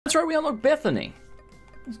That's right, we unlocked Bethany.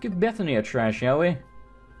 Let's give Bethany a try, shall we?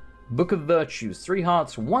 Book of Virtues. 3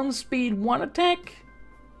 hearts, 1 speed, 1 attack.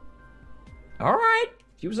 Alright,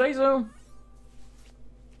 if you say so.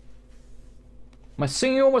 My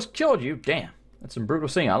singing almost killed you. Damn, that's some brutal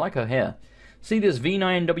singing. I like her hair. See this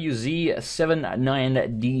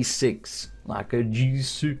V9WZ79D6. Like a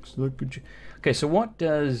G6, like a G... Okay, so what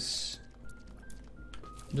does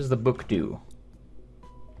the book do?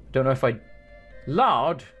 Don't know if I...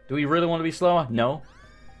 Loud? Do we really want to be slower? No.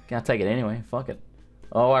 Can't take it anyway. Fuck it.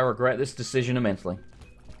 Oh, I regret this decision immensely.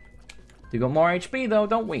 Do got more HP though,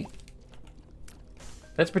 don't we?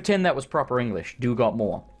 Let's pretend that was proper English. Do got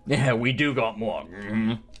more. Yeah, we do got more.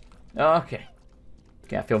 Okay.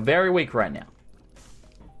 Okay, I feel very weak right now.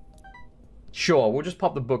 Sure, we'll just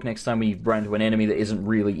pop the book next time we run into an enemy that isn't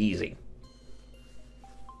really easy.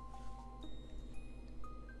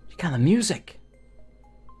 Look at the music.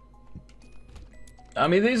 I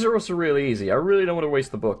mean, these are also really easy. I really don't want to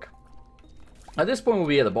waste the book. At this point, we'll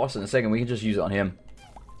be at the boss in a second. We can just use it on him.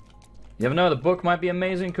 You never know, the book might be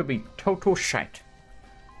amazing. Could be total shite.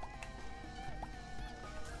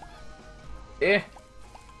 Oh,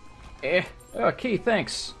 key,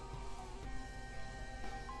 thanks.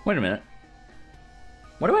 Wait a minute.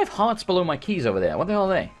 Why do I have hearts below my keys over there? What the hell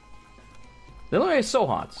are they? They look like soul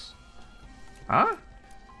hearts. Huh?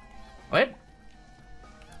 What?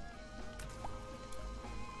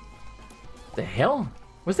 The hell?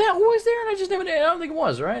 Was that always there and I just never did? I don't think it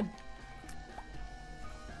was, right?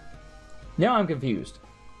 Now I'm confused.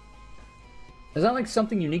 Is that like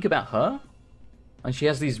something unique about her? And she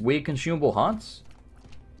has these weird consumable hearts?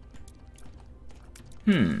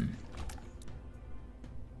 I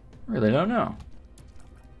really don't know.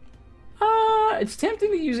 It's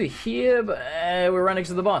tempting to use it here, but we're right next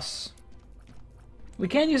to the boss. We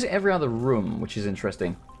can use it every other room, which is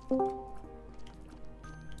interesting.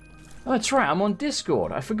 Oh, that's right, I'm on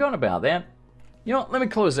Discord. I forgot about that. You know what, let me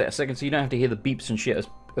close that a second so you don't have to hear the beeps and shit of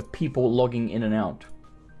people logging in and out.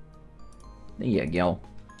 There you go.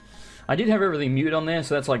 I did have everything muted on there,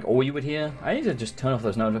 so that's like all you would hear. I need to just turn off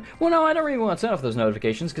those notifications. Well, no, I don't really want to turn off those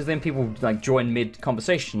notifications, because then people like join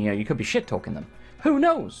mid-conversation, you know, you could be shit-talking them. Who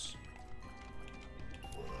knows?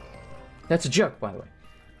 That's a joke, by the way.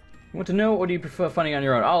 You want to know, or do you prefer finding on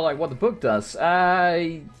your own? Oh, like what the book does.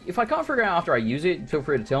 If I can't figure out after I use it, feel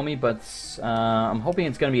free to tell me, but I'm hoping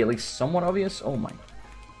it's going to be at least somewhat obvious. Oh my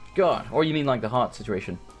god. Or you mean like the heart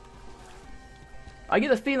situation. I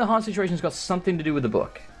get the feeling the heart situation's got something to do with the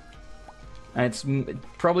book. And it's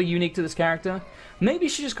probably unique to this character. Maybe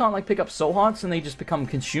she just can't like pick up soul hearts and they just become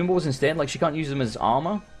consumables instead. Like she can't use them as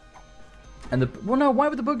armor. And well, no, why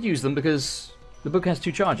would the book use them? Because the book has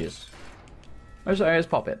 2 charges. Oh, sorry, let's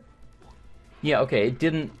pop it. Yeah, okay, it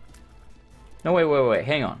didn't... No, wait,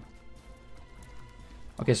 hang on.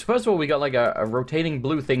 Okay, so first of all, we got like a rotating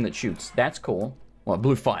blue thing that shoots. That's cool. Well,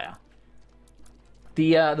 blue fire.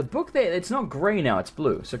 The book there, it's not gray now, it's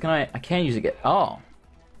blue. So I can use it again. Oh.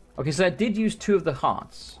 Okay, so that did use 2 of the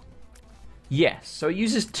hearts. Yes, so it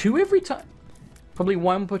uses 2 every time. Probably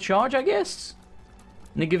 1 per charge, I guess?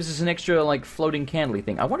 And it gives us an extra, like, floating candly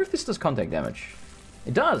thing. I wonder if this does contact damage.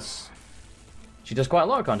 It does. She does quite a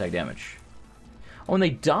lot of contact damage. Oh, and they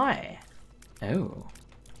die. Oh.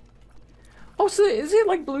 Oh, so is it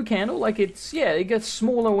like blue candle? Like it's, yeah, it gets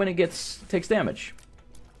smaller when it takes damage.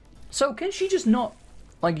 So can she just not,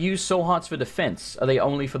 like, use soul hearts for defense? Are they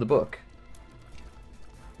only for the book?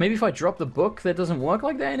 Maybe if I drop the book, that doesn't work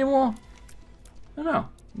like that anymore? I don't know.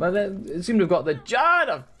 But it seemed to have got the...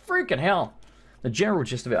 the freaking hell! The general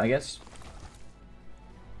gist of it, I guess.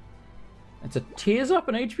 It's a tears up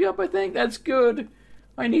and HP up, I think. That's good.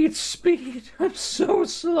 I need speed. I'm so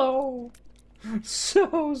slow.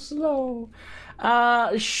 So slow.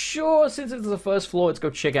 Sure, since it's the first floor, let's go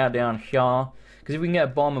check out down here. Because if we can get a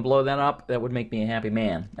bomb and blow that up, that would make me a happy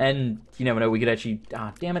man. And you never know, we could actually...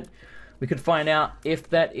 damn it. We could find out if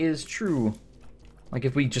that is true. Like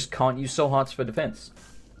if we just can't use soul hearts for defense.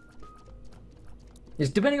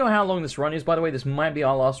 Depending on how long this run is, by the way, this might be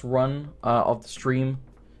our last run of the stream.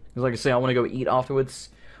 Because like I say, I want to go eat afterwards.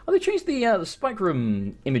 Oh, they changed the spike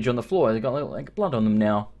room image on the floor. They got like blood on them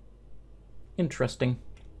now. Interesting.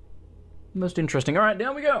 Most interesting. Alright,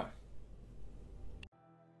 down we go.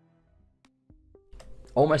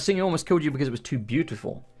 Oh, my singing almost killed you because it was too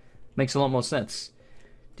beautiful. Makes a lot more sense.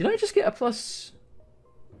 Did I just get a plus?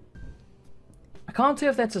 I can't tell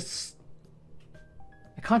if that's a...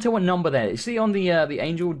 I can't tell what number that is. See on the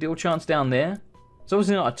angel deal chance down there? It's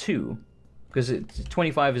obviously not a 2. Because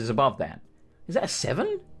 25 is above that. Is that a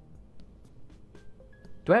 7?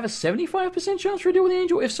 Do I have a 75% chance for a deal with the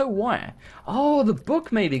angel? If so, why? Oh, the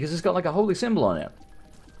book maybe, because it's got like a holy symbol on it.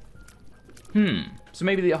 So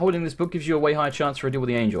maybe holding this book gives you a way higher chance for a deal with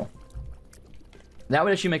the angel. That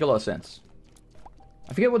would actually make a lot of sense.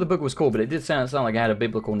 I forget what the book was called, but it did sound like it had a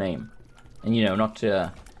biblical name. And, you know, not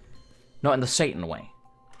in the Satan way.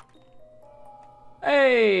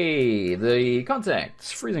 Hey! The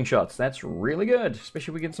contacts. Freezing shots. That's really good.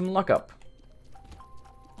 Especially if we get some luck up.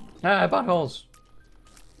 Ah, buttholes.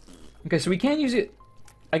 Okay, so we can use it,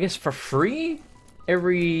 I guess, for free?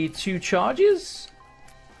 Every 2 charges?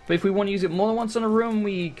 But if we want to use it more than once in a room,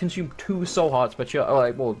 we consume 2 soul hearts per charge.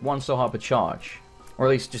 Like, well, 1 soul heart per charge. Or at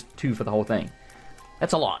least just 2 for the whole thing.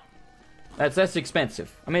 That's a lot. That's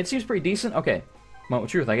expensive. I mean, it seems pretty decent. Okay. Moment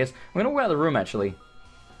of truth, I guess. I'm gonna go out of the room, actually.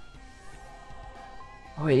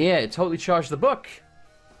 Oh, yeah, it totally charged the book.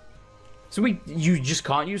 So you just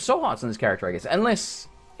can't use soul hearts on this character, I guess. Unless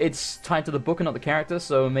it's tied to the book and not the character,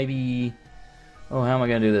 so maybe... Oh, how am I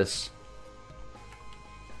gonna do this?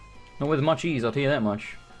 Not with much ease, I'll tell you that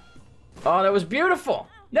much. Oh, that was beautiful!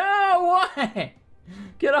 No, why?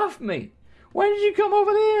 Get off me! Why did you come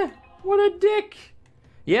over there? What a dick!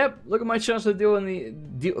 Yep, look at my chance to deal in the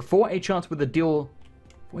deal for a chance with the deal.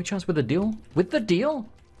 For a chance with the deal? With the deal?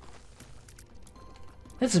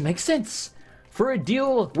 That doesn't make sense. For a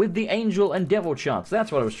deal with the angel and devil chance.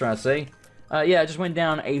 That's what I was trying to say. Yeah, I just went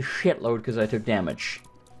down a shitload because I took damage.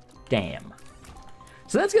 Damn.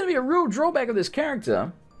 So that's going to be a real drawback of this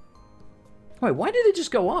character. Wait, why did it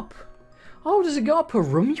just go up? Oh, does it go up per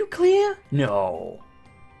room you clear? No.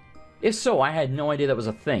 If so, I had no idea that was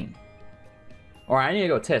a thing. Alright, I need to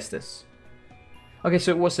go test this. Okay,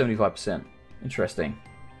 so it was 75%. Interesting.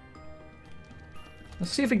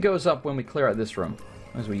 Let's see if it goes up when we clear out this room.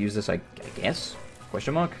 As we use this, I guess?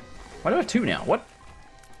 Question mark? Why do I have 2 now? What?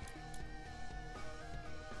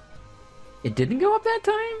 It didn't go up that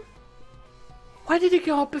time? Why did it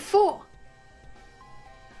go up before?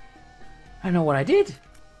 I know what I did.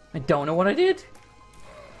 I don't know what I did.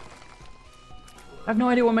 I have no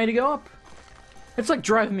idea what made it go up. It's like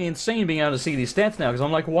driving me insane being able to see these stats now, because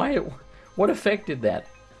I'm like, why? What affected that?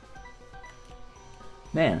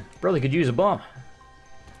 Man, brother could use a bomb.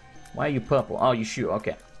 Why are you purple? Oh, you shoot.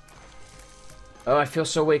 Okay. Oh, I feel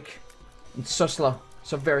so weak. It's so slow.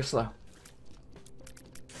 So very slow.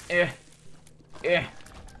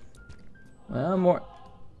 Well, more.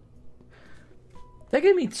 That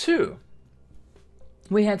gave me 2.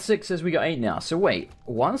 We had 6 as we got 8 now. So wait,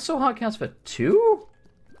 1 soul heart counts for 2?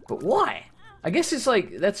 But why? I guess it's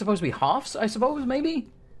like, that's supposed to be halves, I suppose, maybe?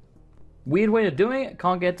 Weird way of doing it.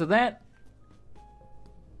 Can't get to that.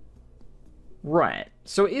 Right.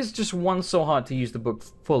 So it is just 1 soul heart to use the book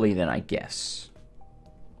fully then, I guess.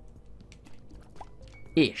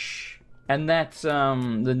 Ish. And that's,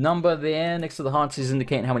 the number there next to the hearts is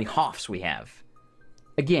indicating how many halves we have.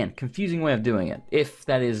 Again, confusing way of doing it, if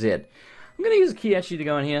that is it. I'm gonna use a key actually to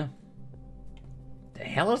go in here. The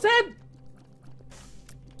hell is that?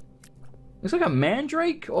 Looks like a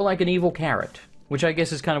mandrake or like an evil carrot. Which I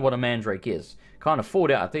guess is kind of what a mandrake is. Can't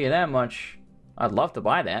afford it, I'll tell you that much. I'd love to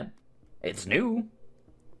buy that. It's new.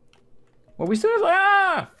 Well, we still have...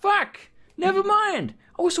 Ah! Fuck! Never mind!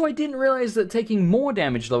 Also, I didn't realize that taking more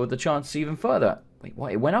damage lowered the chance even further. Wait,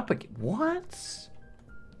 what? It went up again? What?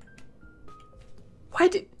 Why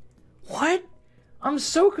did... What? I'm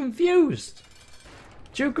so confused.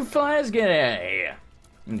 Juke of Flies, get out of here.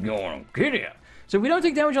 I'm going to get here. So if we don't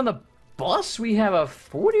take damage on the boss, we have a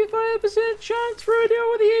 45% chance for a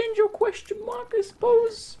deal with the angel? Question mark, I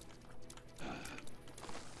suppose.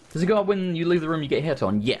 Does it go up when you leave the room you get hit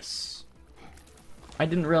on? Yes. I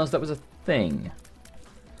didn't realize that was a thing.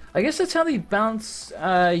 I guess that's how they balance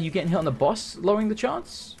you getting hit on the boss, lowering the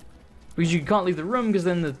chance. Because you can't leave the room because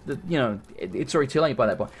then you know, it's already too late by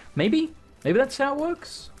that point. Maybe? Maybe that's how it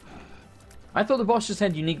works? I thought the boss just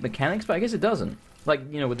had unique mechanics, but I guess it doesn't. Like,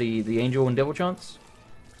 you know, with the angel and devil chance.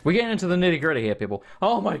 We're getting into the nitty-gritty here, people.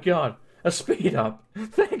 Oh my god, a speed up.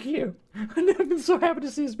 Thank you. I've never been so happy to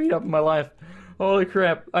see a speed up in my life. Holy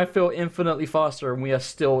crap, I feel infinitely faster and we are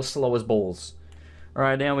still slow as balls.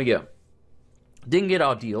 Alright, down we go. Didn't get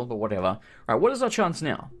our deal, but whatever. Alright, what is our chance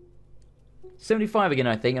now? 75 again,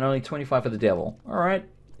 I think, and only 25 for the devil. Alright,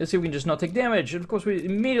 let's see if we can just not take damage. And of course, we're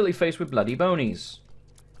immediately faced with bloody bonies.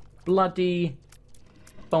 Bloody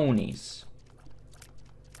bonies.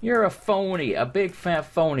 You're a phony, a big fat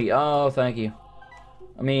phony. Oh, thank you.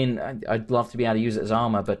 I mean, I'd love to be able to use it as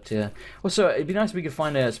armor, but... also, it'd be nice if we could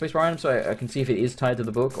find a spacebar item so I can see if it is tied to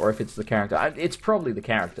the book or if it's the character. It's probably the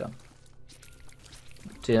character.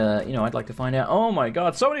 But, you know, I'd like to find out. Oh my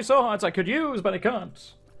god, so many soul hearts I could use, but I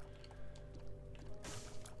can't.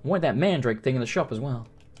 I want that mandrake thing in the shop as well.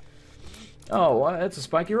 Oh, that's a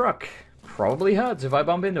spiky rock. Probably hurts if I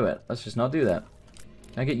bump into it. Let's just not do that.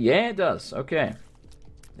 Can I get... Yeah, it does. Okay.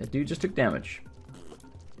 That dude just took damage.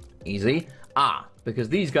 Easy. Ah, because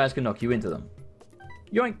these guys can knock you into them.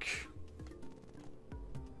 Yoink.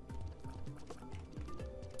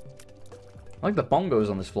 I like the bongos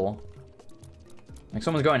on this floor. Like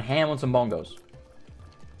someone's going ham on some bongos.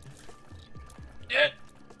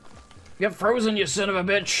 Get frozen, you son of a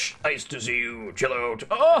bitch. Nice to see you. Chill out.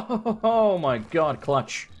 Oh my god,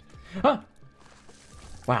 clutch. Huh.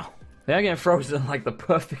 Wow. They're getting frozen like the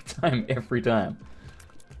perfect time every time.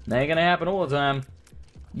 That ain't gonna happen all the time.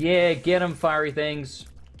 Yeah, get them, fiery things.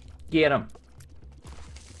 Get them.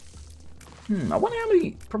 I wonder how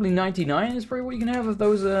many... Probably 99 is probably what you can have of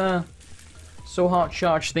those, so hot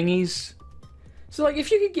charge thingies. So, like,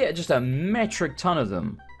 if you could get just a metric ton of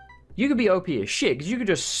them, you could be OP as shit, because you could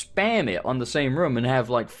just spam it on the same room and have,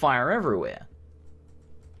 like, fire everywhere.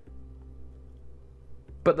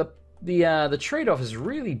 But the trade-off is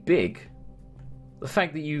really big. The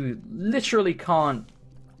fact that you literally can't,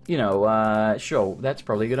 you know, sure, that's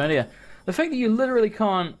probably a good idea. The fact that you literally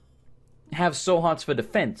can't have soul hearts for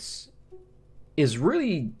defense is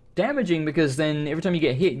really damaging, because then every time you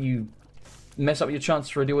get hit, you mess up your chance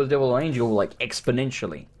for a deal with the devil or angel, like,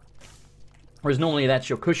 exponentially. Whereas normally that's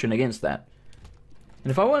your cushion against that.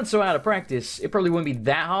 And if I weren't so out of practice, it probably wouldn't be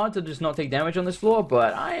that hard to just not take damage on this floor,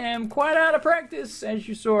 but I am quite out of practice. As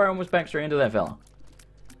you saw, I almost backed straight into that fella.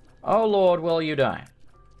 Oh lord, will you die.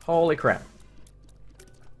 Holy crap.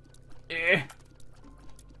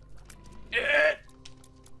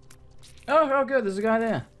 Oh good, there's a guy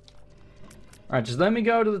there. Alright, just let me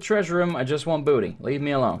go to the treasure room. I just want booty. Leave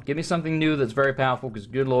me alone. Give me something new that's very powerful, because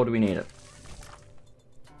good lord do we need it.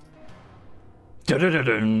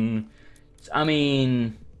 Dun-dun-dun-dun. I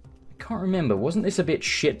mean, I can't remember. Wasn't this a bit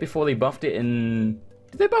shit before they buffed it in...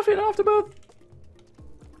 Did they buff it in Afterbirth?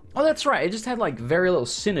 Oh, that's right. It just had, like, very little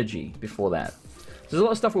synergy before that. There's a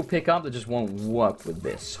lot of stuff we'll pick up that just won't work with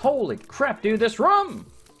this. Holy crap, dude, this room!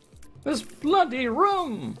 This bloody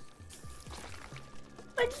room!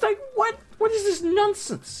 Like, what? What is this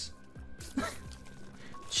nonsense?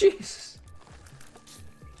 Jesus.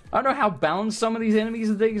 I don't know how balanced some of these enemies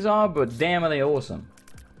and things are, but damn are they awesome.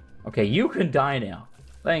 Okay, you can die now.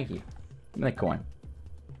 Thank you. Give me that coin.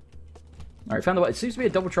 Alright, found the way. It seems to be a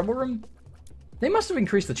double trouble room. They must have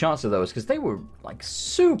increased the chance of those, because they were, like,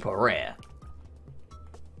 super rare.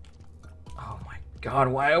 Oh my god,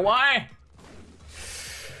 why?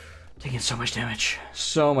 Taking so much damage.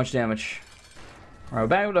 So much damage. Alright,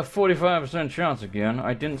 back with a 45% chance again.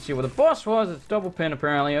 I didn't see what the boss was. It's double pin,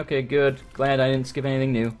 apparently. Okay, good. Glad I didn't skip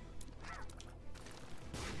anything new.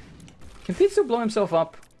 Can Pete still blow himself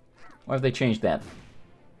up? Or have they changed that?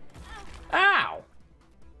 Ow!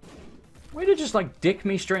 Way to just, like, dick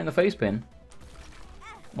me straight in the face pin.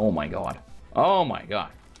 Oh my god. Oh my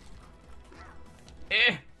god.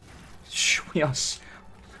 Yes.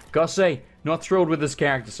 Gotta say, not thrilled with this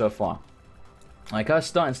character so far. Like, our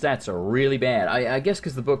starting stats are really bad. I guess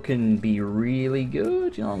because the book can be really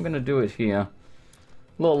good. You know, I'm gonna do it here. A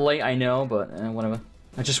little late, I know, but whatever.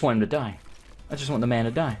 I just want him to die. I just want the man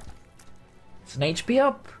to die. It's an HP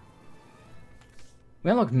up.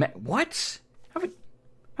 Well, look, what? Have I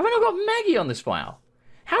not got Maggie on this file?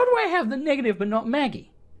 How do I have the negative but not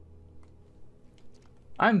Maggie?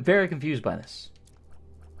 I'm very confused by this.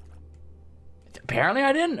 Apparently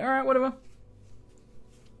I didn't. Alright, whatever.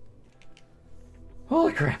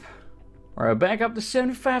 Holy crap. Alright, back up to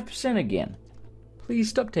 75% again. Please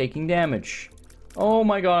stop taking damage. Oh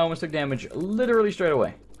my god, I almost took damage literally straight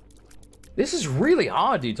away. This is really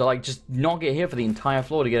hard, dude, to like just not get hit for the entire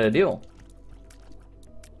floor to get a deal.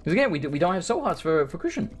 Because again, we don't have soul hearts for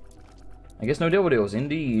cushion. I guess no devil deals.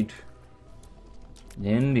 Indeed.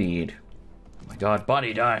 Indeed. Oh my god,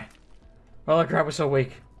 body die. Oh crap, we're so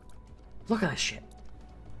weak. Look at that shit.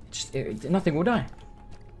 Nothing will die.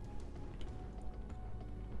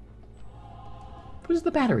 What does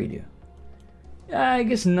the battery do? I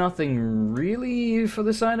guess nothing really for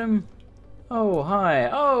this item. Oh, hi.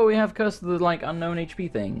 Oh, we have Curse of the, like, unknown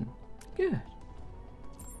HP thing. Good.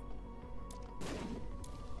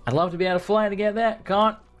 I'd love to be able to fly to get that.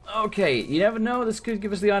 Can't. Okay, you never know. This could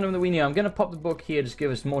give us the item that we need. I'm going to pop the book here, just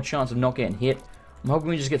give us more chance of not getting hit. I'm hoping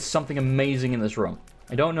we just get something amazing in this room.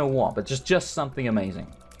 I don't know what, but just something amazing.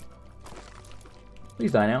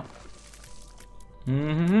 Please die now.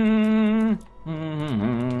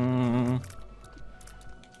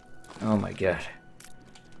 Oh my god.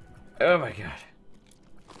 Oh my god.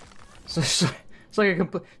 It's like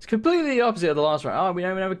it's completely the opposite of the last round. Oh, we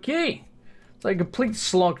don't even have a key. It's like a complete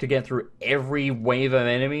slog to get through every wave of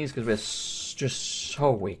enemies because we're just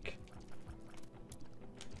so weak.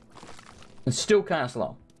 And still kind of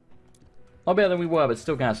slow. Not better than we were, but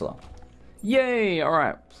still kind of slow. Yay!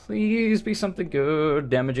 Alright. Please be something good.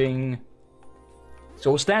 Damaging.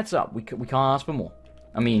 So stats up. We can't ask for more.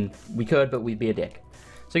 I mean, we could, but we'd be a dick.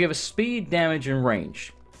 So give us speed, damage, and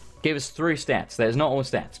range. Gave us 3 stats. That is not all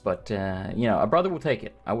stats, but, you know, a brother will take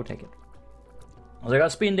it. I will take it. I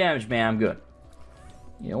got speed and damage, man. I'm good.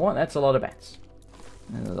 You know what? That's a lot of bats.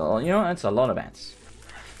 You know, that's a lot of bats.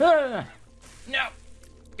 Ah! No!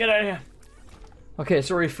 Get out of here. Okay,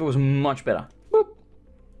 this already feels much better. Boop.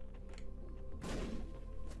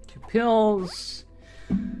 2 pills.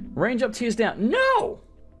 Range up, tears down. No!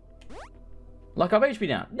 Luck up, HP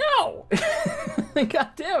down. No! God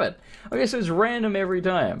damn it. Okay, so it's random every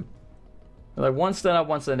time. Like, one stat up,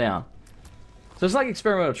 one stat down. So it's like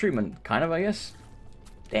experimental treatment, kind of, I guess.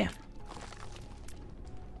 Damn.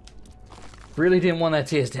 Really didn't want that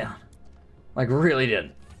tears down. Like, really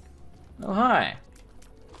didn't. Oh, hi.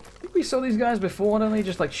 I think we saw these guys before, don't they?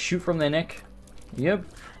 Just, like, shoot from their neck. Yep.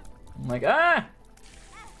 I'm like, ah!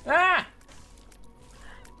 Ah!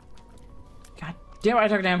 God damn it, I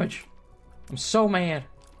took damage. I'm so mad.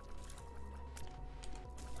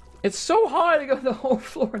 It's so hard to go the whole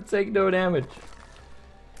floor and take no damage.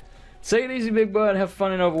 Take it easy, Big Bird. Have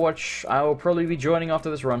fun in Overwatch. I will probably be joining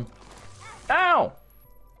after this run. Ow!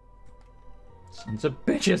 Sons of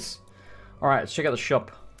bitches. Alright, let's check out the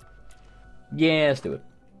shop. Yeah, let's do it.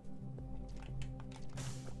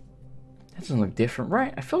 That doesn't look different,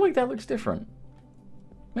 right? I feel like that looks different.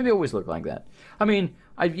 Maybe it always looked like that. I mean,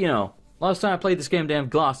 you know, last time I played this game, I didn't have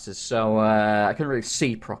glasses, so I couldn't really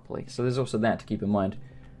see properly. So there's also that to keep in mind.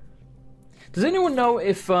 Does anyone know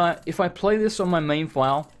if I play this on my main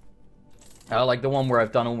file, like the one where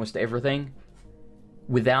I've done almost everything,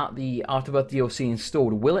 without the Afterbirth DLC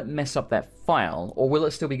installed, will it mess up that file, or will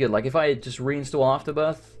it still be good? Like if I just reinstall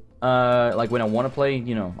Afterbirth, like when I want to play,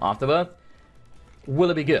 you know, Afterbirth, will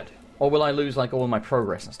it be good? Or will I lose like all of my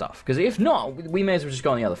progress and stuff? Because if not, we may as well just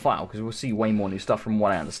go on the other file, because we'll see way more new stuff from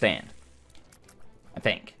what I understand. I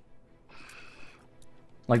think.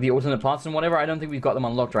 Like the alternate parts and whatever, I don't think we've got them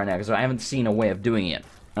unlocked right now, because I haven't seen a way of doing it.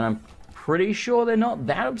 And I'm pretty sure they're not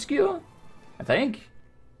that obscure. I think.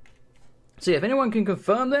 See, if anyone can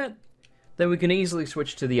confirm that, then we can easily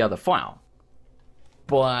switch to the other file.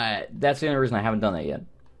 But that's the only reason I haven't done that yet.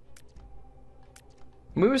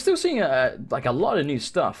 We were still seeing like a lot of new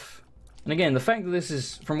stuff. And again, the fact that this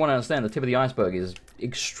is, from what I understand, the tip of the iceberg is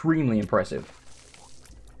extremely impressive.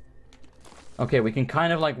 Okay, we can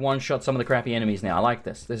kind of like one-shot some of the crappy enemies now. I like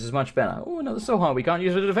this. This is much better. Oh, no, that's so hard. We can't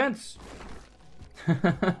use it as defense.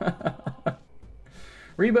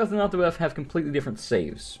 Rebirth and Afterbirth have completely different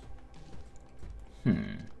saves.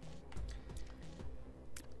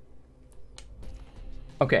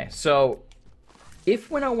 Okay, so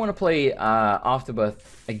if when I want to play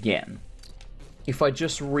Afterbirth again, if I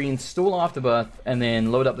just reinstall Afterbirth and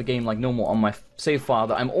then load up the game like normal on my save file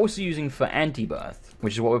that I'm also using for Antibirth,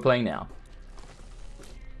 which is what we're playing now,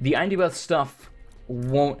 the Antibirth stuff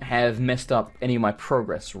won't have messed up any of my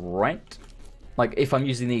progress, right? Like if I'm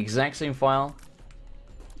using the exact same file.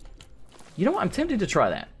 You know what? I'm tempted to try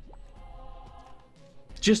that.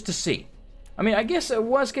 Just to see. I mean, I guess a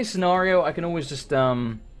worst case scenario, I can always just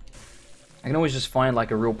find like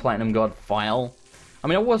a real Platinum God file. I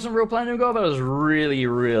mean, I wasn't real Platinum God, but I was really,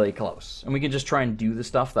 really close. And we can just try and do the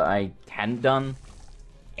stuff that I hadn't done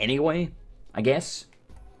anyway, I guess.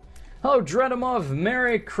 Hello, Dreadamov.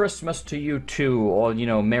 Merry Christmas to you too. Or, you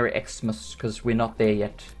know, Merry Xmas, because we're not there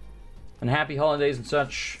yet. And happy holidays and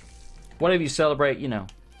such. Whatever you celebrate, you know.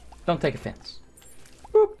 Don't take offense.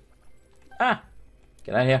 Boop. Ah.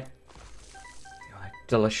 Get out of here. Oh,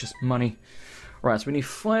 delicious money. Right, so we need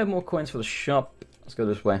 5 more coins for the shop. Let's go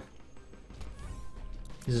this way.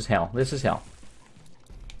 This is hell. This is hell.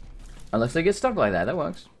 Unless they get stuck like that. That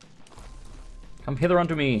works. Come hither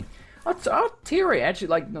unto me. Our tear rate actually,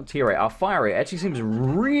 like, not tear rate, our fire rate actually seems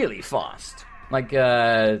really fast. Like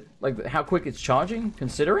how quick it's charging,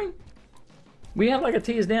 considering. We have like a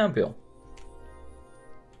tears down pill.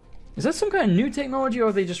 Is that some kind of new technology, or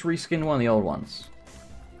have they just reskinned one of the old ones?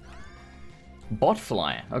 Bot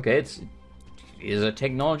flyer. Okay, it is a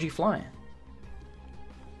technology flyer.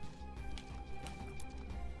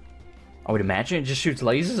 I would imagine it just shoots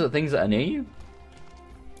lasers at things that are near you.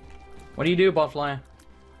 What do you do, bot flyer?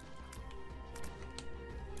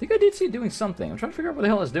 I think I did see it doing something. I'm trying to figure out what the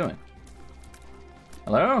hell it's doing.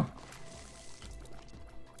 Hello?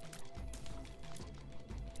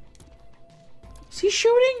 Is he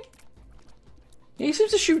shooting? Yeah, he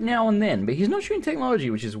seems to shoot now and then, but he's not shooting technology,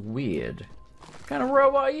 which is weird. What kind of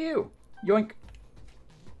robot are you? Yoink.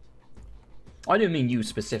 I didn't mean you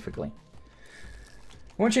specifically.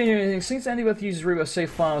 Won't change anything. Since Antibirth uses Rebirth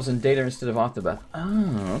save files and data instead of Afterbirth.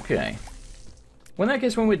 Oh, okay. Well, in that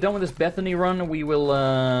case, when we're done with this Bethany run, we will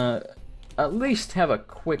at least have a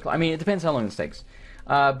quick... I mean, it depends how long this takes.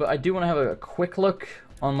 But I do want to have a quick look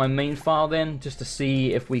on my main file then, just to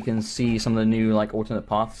see if we can see some of the new, like, alternate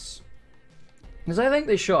paths. Because I think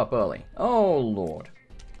they show up early. Oh, Lord.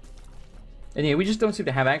 And yeah, we just don't seem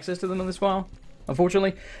to have access to them in this file,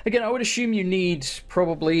 unfortunately. Again, I would assume you need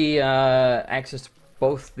probably access to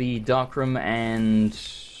both the Darkroom and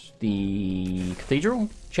the Cathedral?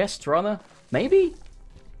 Chests, rather? Maybe?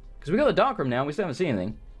 Because we got the Darkroom now, we still haven't seen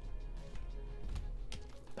anything.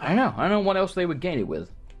 I don't know. I don't know what else they would gain it with.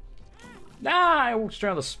 Ah, I walked straight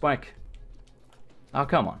on the spike. Oh,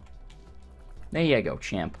 come on. There you go,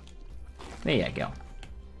 champ. There you go.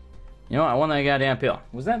 You know what? I won that goddamn pill.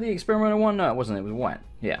 Was that the experimental one? No, it wasn't. It was what?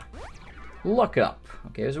 Yeah. Luck up.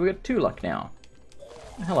 Okay, so we got 2 luck now.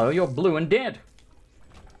 Hello, you're blue and dead.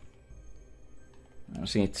 I don't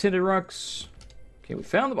see any tinted rocks. Okay, we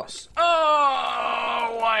found the boss.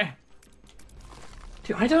 Oh, why?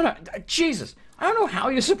 Dude, I don't know. Jesus. I don't know how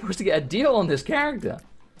you're supposed to get a deal on this character.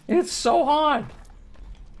 It's so hard.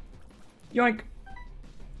 Yoink.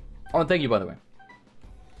 Oh, thank you, by the way.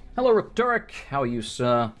 Hello, Rhetoric. How are you,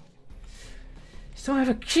 sir? Still have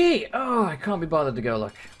a key. Oh, I can't be bothered to go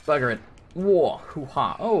look. Bugger it. War.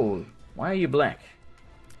 Hoo-ha. Oh, why are you black?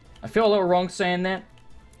 I feel a little wrong saying that.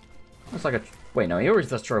 Looks like a... Wait, no, he always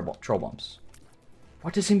does troll bombs.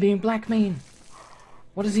 What does him being black mean?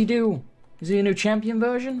 What does he do? Is he a new champion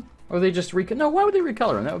version? Or are they just No, why would they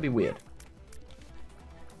recolor him? That would be weird.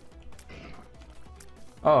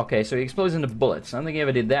 Oh, okay, so he explodes into bullets. I don't think he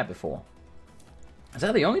ever did that before. Is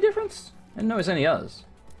that the only difference? I didn't notice any others.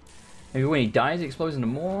 Maybe when he dies, he explodes into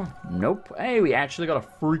more? Nope. Hey, we actually got a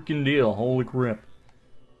freaking deal. Holy crap.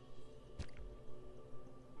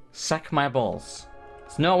 Suck my balls.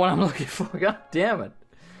 It's not what I'm looking for. God damn it.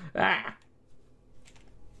 Ah.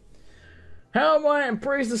 How am I and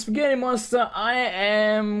praise the spaghetti monster? I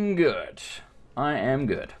am good. I am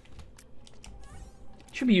good.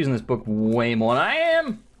 Should be using this book way more than I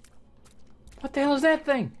am. What the hell is that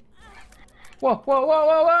thing? Whoa, whoa, whoa,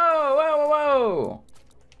 whoa, whoa, whoa, whoa.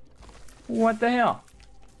 What the hell?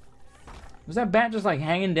 Was that bat just like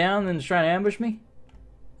hanging down and trying to ambush me?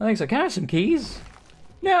 I think so. Can I have some keys?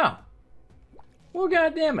 No. Well,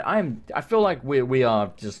 goddamn it. I feel like we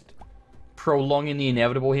are just prolonging the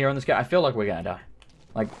inevitable here on this guy. I feel like we're gonna die.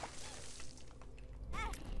 Like,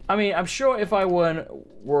 I mean, I'm sure if I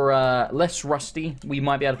were less rusty, we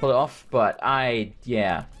might be able to pull it off. But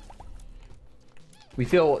yeah. We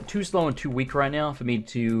feel too slow and too weak right now for me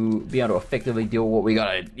to be able to effectively deal with what we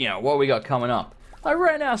got, what we got coming up. Like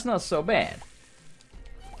right now, it's not so bad.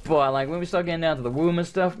 But like when we start getting down to the womb and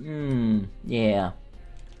stuff, yeah.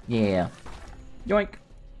 Yoink.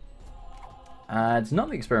 It's not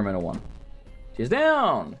the experimental one. She's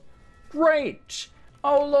down. Great.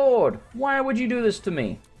 Oh Lord, why would you do this to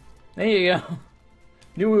me? There you go.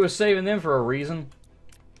 Knew we were saving them for a reason.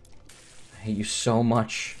 I hate you so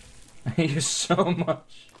much. I hate you so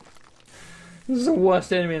much. This is the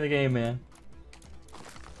worst enemy in the game, man.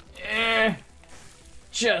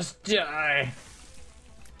 Just die.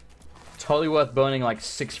 Totally worth burning like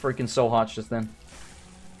 6 freaking soul hearts just then.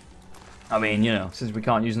 I mean, you know, since we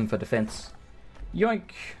can't use them for defense.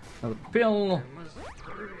 Yoink. Another pill.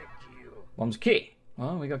 Bomb's key.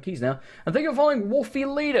 Well, we got keys now. And thank you for following Wolfie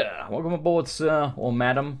Leader. Welcome aboard, sir. Or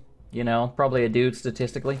madam. You know, probably a dude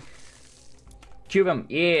statistically. Cube him.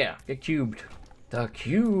 Yeah. Get cubed. The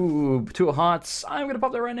cube. 2 hearts. I'm going to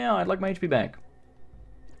pop that right now. I'd like my HP back.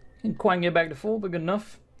 Didn't quite get back to full, but good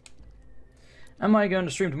enough. Am I going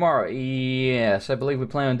to stream tomorrow? Yes. I believe we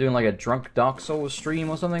plan on doing like a drunk Dark Souls stream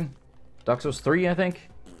or something. Dark Souls 3, I think.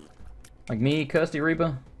 Like me, Kirsty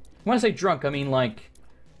Reaper. When I say drunk, I mean like...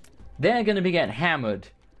 They're going to be getting hammered.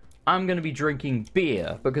 I'm going to be drinking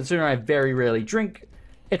beer. But considering I very rarely drink,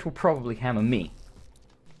 it will probably hammer me.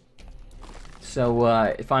 So,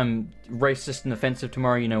 if I'm racist and offensive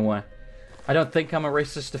tomorrow, you know why. I don't think I'm a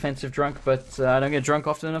racist, offensive drunk, but I don't get drunk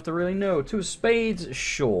often enough to really know. 2 spades?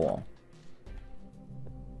 Sure.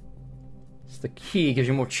 It's the key. Gives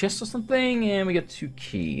you more chests or something, and we get 2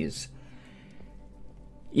 keys.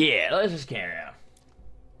 Yeah, let's just carry on.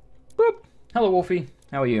 Boop. Hello, Wolfie.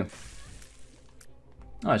 How are you?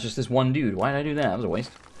 Oh, it's just this one dude. Why did I do that? That was a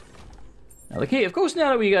waste. Now the key. Of course, now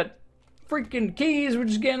that we got freaking keys, we're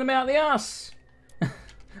just getting them out of the ass.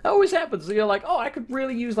 That always happens. So you're like, oh, I could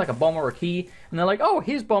really use like a bomb or a key, and they're like, oh,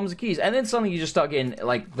 here's bombs and keys, and then suddenly you just start getting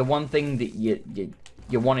like the one thing that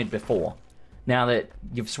you wanted before. Now that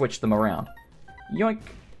you've switched them around. Yoink.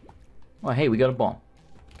 Oh, hey, we got a bomb.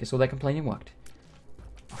 Guess all that complaining worked.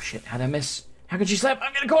 Oh shit, how'd I miss? How could she slap?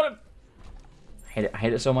 I'm gonna call him! I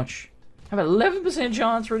hate it so much. I have 11%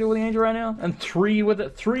 chance for it with the angel right now, and 3 with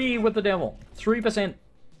the devil. 3%.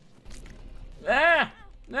 Ah!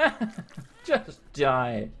 Just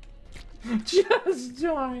die. Just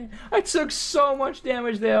die. I took so much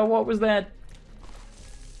damage there. What was that?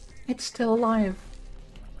 It's still alive.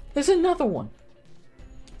 There's another one.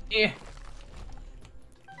 Yeah.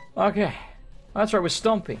 Okay. That's right, we're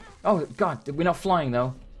stomping. Oh, God, we're not flying,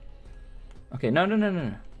 though. Okay, no.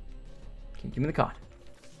 Okay, give me the card.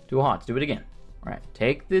 Do a heart. Do it again. All right,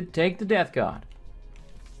 take the death card.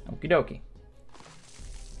 Okie dokie.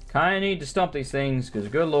 Kinda need to stomp these things, because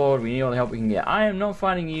good lord, we need all the help we can get. I am not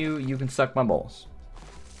fighting you. You can suck my balls.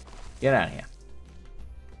 Get out of here.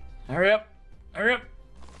 Hurry up. Hurry up.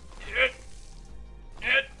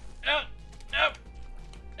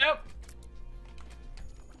 Up.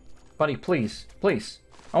 Buddy, please. Please.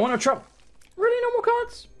 I want no trouble. Really, no more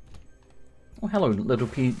cards? Oh, hello, little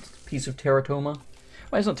piece of teratoma.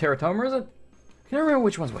 Wait, it's not teratoma, is it? Can I remember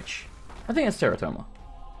which one's which? I think it's teratoma.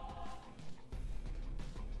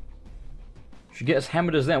 Should get as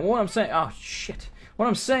hammered as them. What I'm saying... Oh, shit. What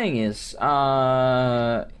I'm saying is,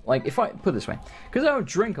 like, if I... Put it this way. Because I don't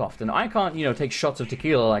drink often, I can't, you know, take shots of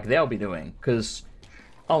tequila like they'll be doing. Because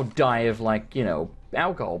I'll die of, like, you know,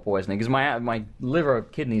 alcohol poisoning. Because my liver,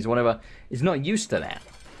 kidneys, whatever, is not used to that.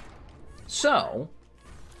 So,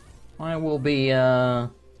 I will be,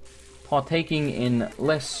 partaking in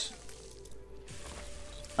less...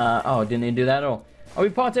 oh, didn't even do that at all. I'll be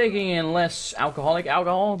partaking in less alcoholic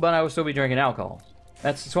alcohol, but I will still be drinking alcohol.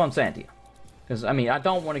 That's what I'm saying to you. Because, I mean, I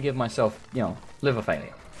don't want to give myself, you know, liver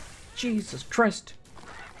failure. Jesus Christ.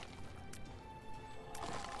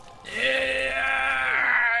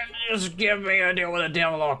 Just give me a deal with the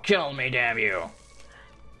devil or kill me, damn you.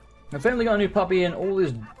 My family got a new puppy and all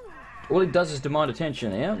he does is demand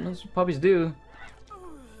attention. Yeah, that's what puppies do.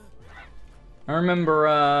 I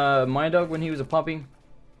remember my dog when he was a puppy.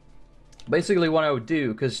 Basically what I would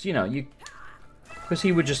do, because, you know, because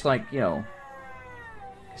he would just, like, you know...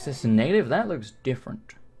 Is this a native? That looks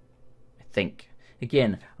different. I think.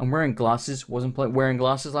 Again, I'm wearing glasses. Wasn't wearing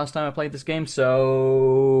glasses last time I played this game,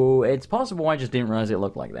 so... It's possible I just didn't realize it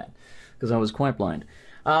looked like that. Because I was quite blind.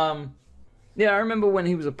 Yeah, I remember when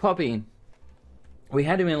he was a puppy... We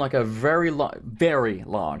had him in, like, a very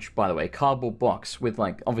large, by the way, cardboard box with,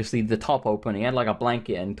 like, obviously the top open. He had, like, a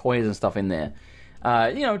blanket and toys and stuff in there.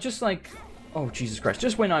 You know, just like... Oh, Jesus Christ.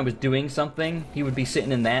 Just when I was doing something, he would be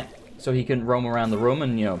sitting in that so he couldn't roam around the room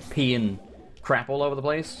and, you know, pee and crap all over the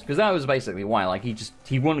place. Because that was basically why. Like,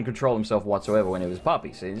 he wouldn't control himself whatsoever when he was a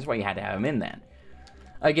puppy. So that's why you had to have him in that.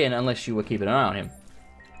 Again, unless you were keeping an eye on him.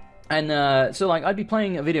 And, so, like, I'd be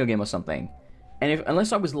playing a video game or something. And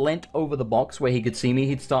unless I was leant over the box where he could see me,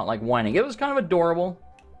 he'd start, like, whining. It was kind of adorable.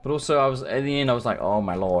 But also, at the end, I was like, oh,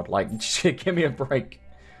 my lord. Like, give me a break.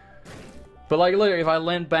 But, like, literally, if I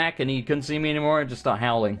leant back and he couldn't see me anymore, I'd just start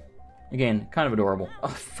howling. Again, kind of adorable. Oh,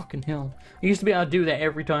 fucking hell. I used to be able to do that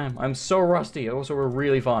every time. I'm so rusty. I also roll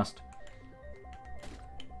really fast.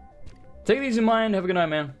 Take these in mind. Have a good night,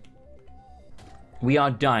 man. We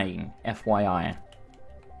are dying, FYI.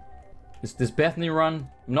 This Bethany run,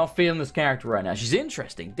 I'm not feeling this character right now. She's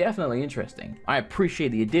interesting. Definitely interesting. I appreciate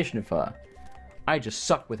the addition of her. I just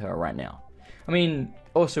suck with her right now. I mean,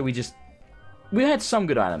 also, we had some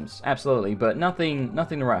good items, absolutely, but nothing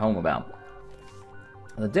to write home about.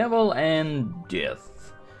 The devil and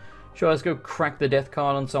death. Sure, let's go crack the death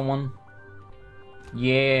card on someone.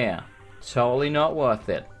 Yeah, totally not worth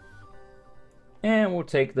it. And we'll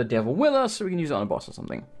take the devil with us so we can use it on a boss or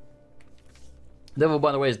something. Devil,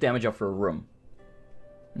 by the way, is damage up for a room.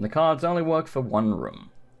 And the cards only work for one room.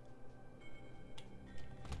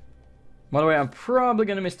 By the way, I'm probably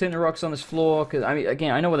going to miss tinting rocks on this floor, because, I mean,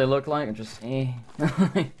 again, I know what they look like, I'm just, They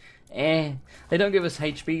don't give us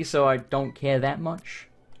HP, so I don't care that much.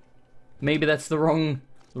 Maybe that's the wrong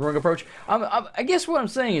approach. I guess what I'm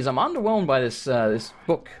saying is I'm underwhelmed by this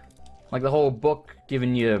book. Like, the whole book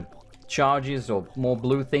giving you charges or more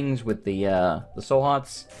blue things with the soul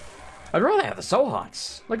hearts. I'd rather have the soul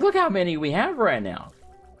hearts. Like, look how many we have right now.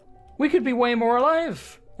 We could be way more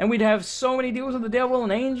alive. And we'd have so many deals with the devil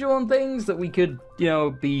and angel and things that we could, you know,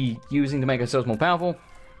 be using to make ourselves more powerful.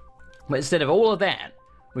 But instead of all of that,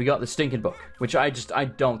 we got the stinking book, which just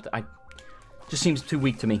seems too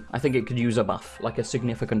weak to me. I think it could use a buff, like a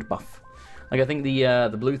significant buff. Like, I think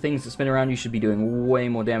the blue things that spin around you should be doing way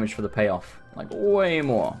more damage for the payoff. Like, way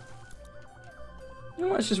more. You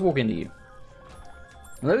know, let's just walk into you.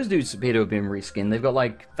 Those dudes appear to have been reskinned. They've got,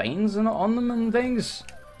 like, veins on them and things.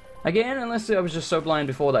 Again, unless I was just so blind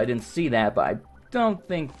before that I didn't see that, but I don't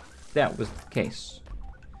think that was the case.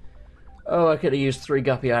 Oh, I could have used 3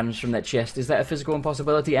 guppy items from that chest. Is that a physical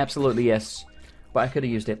impossibility? Absolutely yes. But I could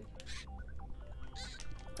have used it.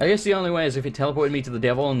 I guess the only way is if it teleported me to the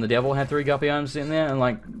devil and the devil had 3 guppy items in there and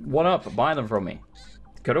like, what up? Buy them from me.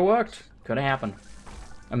 Could have worked. Could have happened.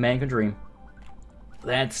 A man can dream.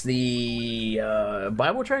 That's the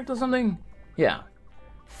Bible tract or something? Yeah.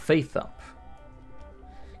 Faith up.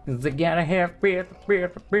 They gotta have faith,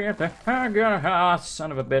 I gotta have,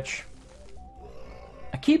 son of a bitch.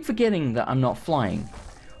 I keep forgetting that I'm not flying.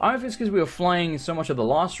 I don't know if it's because we were flying so much of the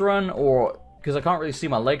last run, or because I can't really see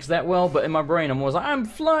my legs that well, but in my brain I'm always like, I'm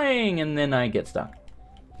flying, and then I get stuck.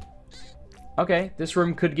 Okay, this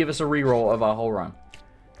room could give us a reroll of our whole run.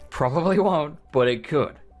 Probably won't, but it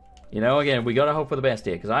could. You know, again, we gotta hope for the best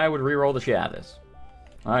here, because I would reroll the shit out of this.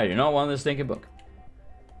 I do not want this stinking book.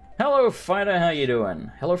 Hello, fighter, how you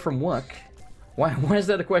doing? Hello from work. Why is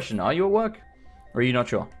that a question? Are you at work? Or are you not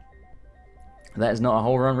sure? That is not a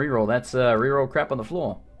whole run reroll. That's reroll crap on the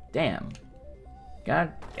floor. Damn.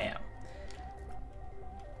 God damn.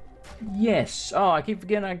 Yes. Oh, I keep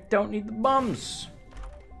forgetting I don't need the bums.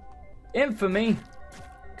 Infamy.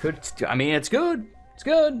 I mean, it's good. It's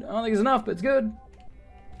good. I don't think it's enough, but it's good.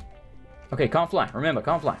 Okay, can't fly. Remember,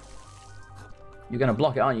 can't fly. You're gonna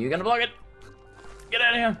block it, aren't you? You're gonna block it. Get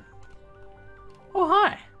out of here. Oh,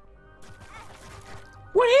 hi.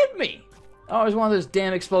 What hit me? Oh, it was one of those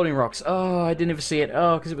damn exploding rocks. Oh, I didn't even see it.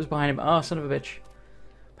 Oh, because it was behind him. Oh, son of a bitch.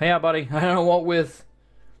 Pay out, buddy. I don't know what with.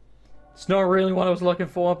 It's not really what I was looking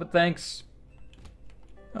for, but thanks.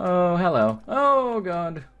 Oh, hello. Oh,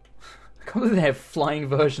 God. I can't believe they have flying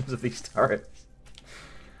versions of these turrets.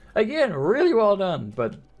 Again, really well done,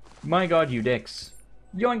 but my God, you dicks.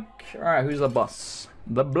 Yoink. Alright, who's the boss?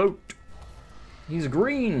 The bloat. He's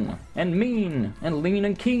green, and mean, and lean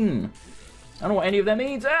and keen. I don't know what any of that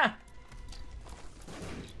means. Ah!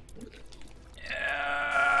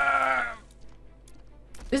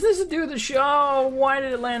 Is this a dude that oh, why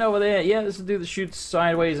did it land over there? Yeah, this is a dude that shoots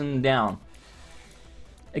sideways and down.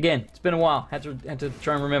 Again, it's been a while. Had to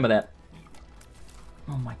try and remember that.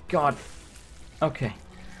 Oh my God. Okay.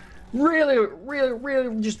 Really,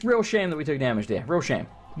 just real shame that we took damage there. Real shame.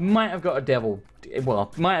 Might have got a devil.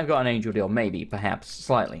 Well, might have got an angel deal. Maybe, perhaps,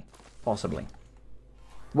 slightly, possibly.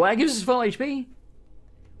 Well, that gives us full HP.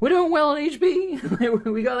 We're doing well on HP.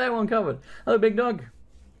 We got that one covered. Hello, big dog.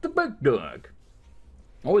 The big dog.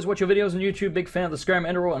 Always watch your videos on YouTube. Big fan of the Scram,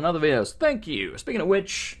 Enderroll, and other videos. Thank you. Speaking of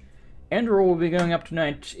which, Enderroll will be going up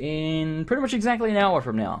tonight in pretty much exactly an hour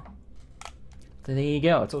from now. So there you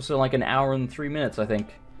go. It's also like an hour and 3 minutes, I think.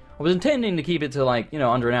 I was intending to keep it to like, you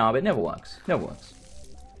know, under an hour, but it never works. Never works.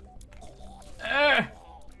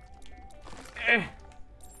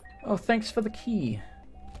 Oh, thanks for the key.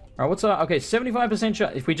 Alright, what's our... Okay, 75%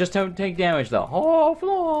 shot. If we just don't take damage, though. Oh,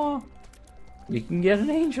 floor! We can get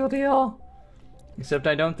an angel deal. Except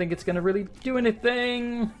I don't think it's going to really do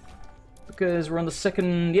anything. Because we're on the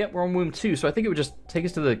second... Yep, we're on Womb 2. So I think it would just take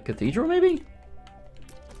us to the cathedral, maybe?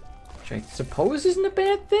 Which I suppose isn't a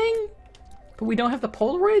bad thing. But we don't have the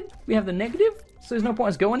Polaroid. We have the negative. So there's no point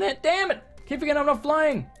in us going there. Damn it! Keep forgetting I'm not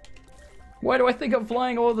flying. Why do I think I'm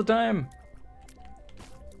flying all the time?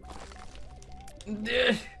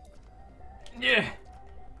 Yeah.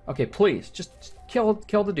 Okay, please, just kill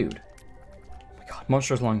the dude. Oh my God,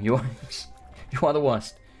 monstrous lung, you are the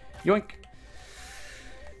worst. Yoink.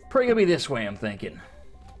 Probably gonna be this way, I'm thinking.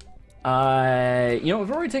 You know,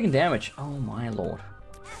 we've already taken damage. Oh my Lord.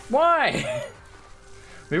 Why?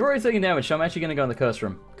 We've already taken damage, so I'm actually gonna go in the curse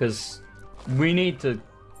room because we need to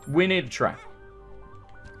try.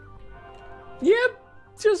 Yep,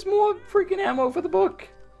 just more freaking ammo for the book.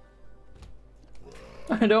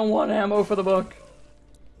 I don't want ammo for the book.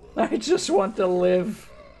 I just want to live.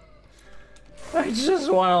 I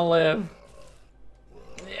just want to live.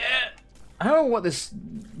 Yeah. I don't know what this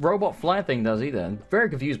robot fly thing does either. I'm very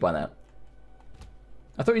confused by that.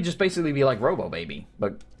 I thought you'd just basically be like Robo Baby,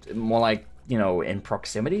 but more like, you know, in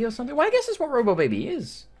proximity or something. Well, I guess that's what Robo Baby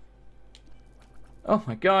is. Oh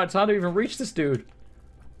my God, it's hard to even reach this dude.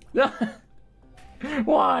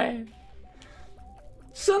 Why?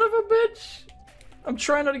 Son of a bitch! I'm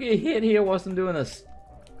trying not to get hit here whilst I'm doing this.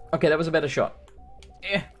 Okay, that was a better shot.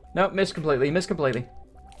 Yeah. No, missed completely. Missed completely.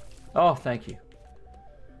 Oh, thank you.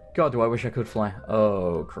 God, do I wish I could fly.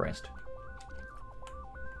 Oh, Christ.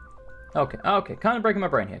 Okay, okay. Kind of breaking my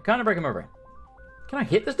brain here. Kind of breaking my brain. Can I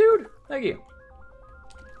hit this dude? Thank you.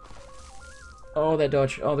 Oh, that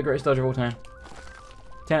dodge. Oh, the greatest dodge of all time.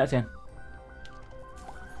 10 out of 10.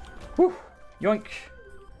 Whew. Yoink.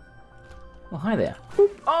 Well, hi there.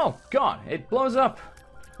 Boop. Oh, God. It blows up.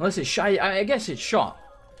 Unless it's shy. I guess it's shot.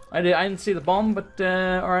 I didn't see the bomb, but,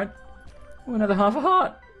 alright. Oh, another half a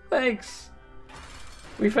heart. Thanks.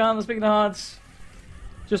 We found the Speaking of Hearts.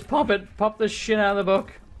 Just pop it. Pop this shit out of the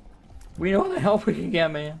book. We know the help we can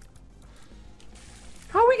get, man.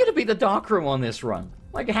 How are we gonna beat the Darkroom on this run?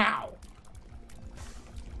 Like, how?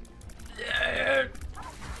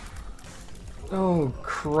 Oh,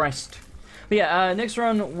 Christ. But yeah, next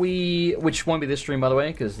run which won't be this stream, by the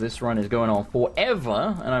way, because this run is going on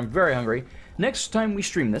forever, and I'm very hungry. Next time we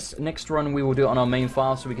stream this, next run we will do it on our main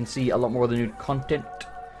file so we can see a lot more of the new content.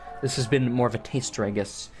 This has been more of a taster, I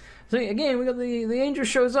guess. So again, we got the angel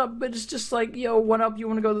shows up, but it's just like, yo, what up? You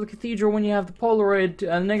want to go to the cathedral when you have the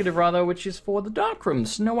Polaroid, negative rather, which is for the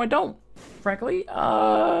Darkrooms. No, I don't. Frankly,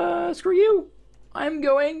 screw you. I'm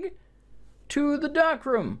going to the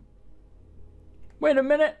Darkroom. Wait a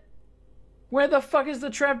minute. Where the fuck is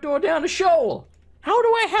the trapdoor down to Shoal? How do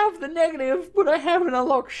I have the negative, but I haven't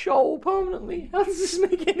unlocked Shoal permanently? How does this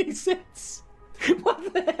make any sense?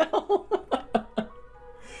 What the hell?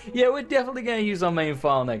 Yeah, we're definitely going to use our main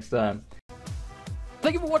file next time.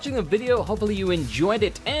 Thank you for watching the video, hopefully you enjoyed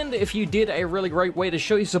it, and if you did, a really great way to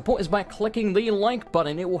show your support is by clicking the like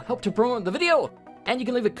button. It will help to promote the video, and you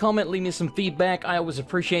can leave a comment, leave me some feedback, I always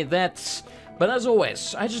appreciate that. But as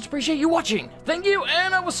always, I just appreciate you watching. Thank you,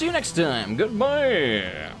 and I will see you next time.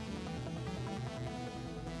 Goodbye!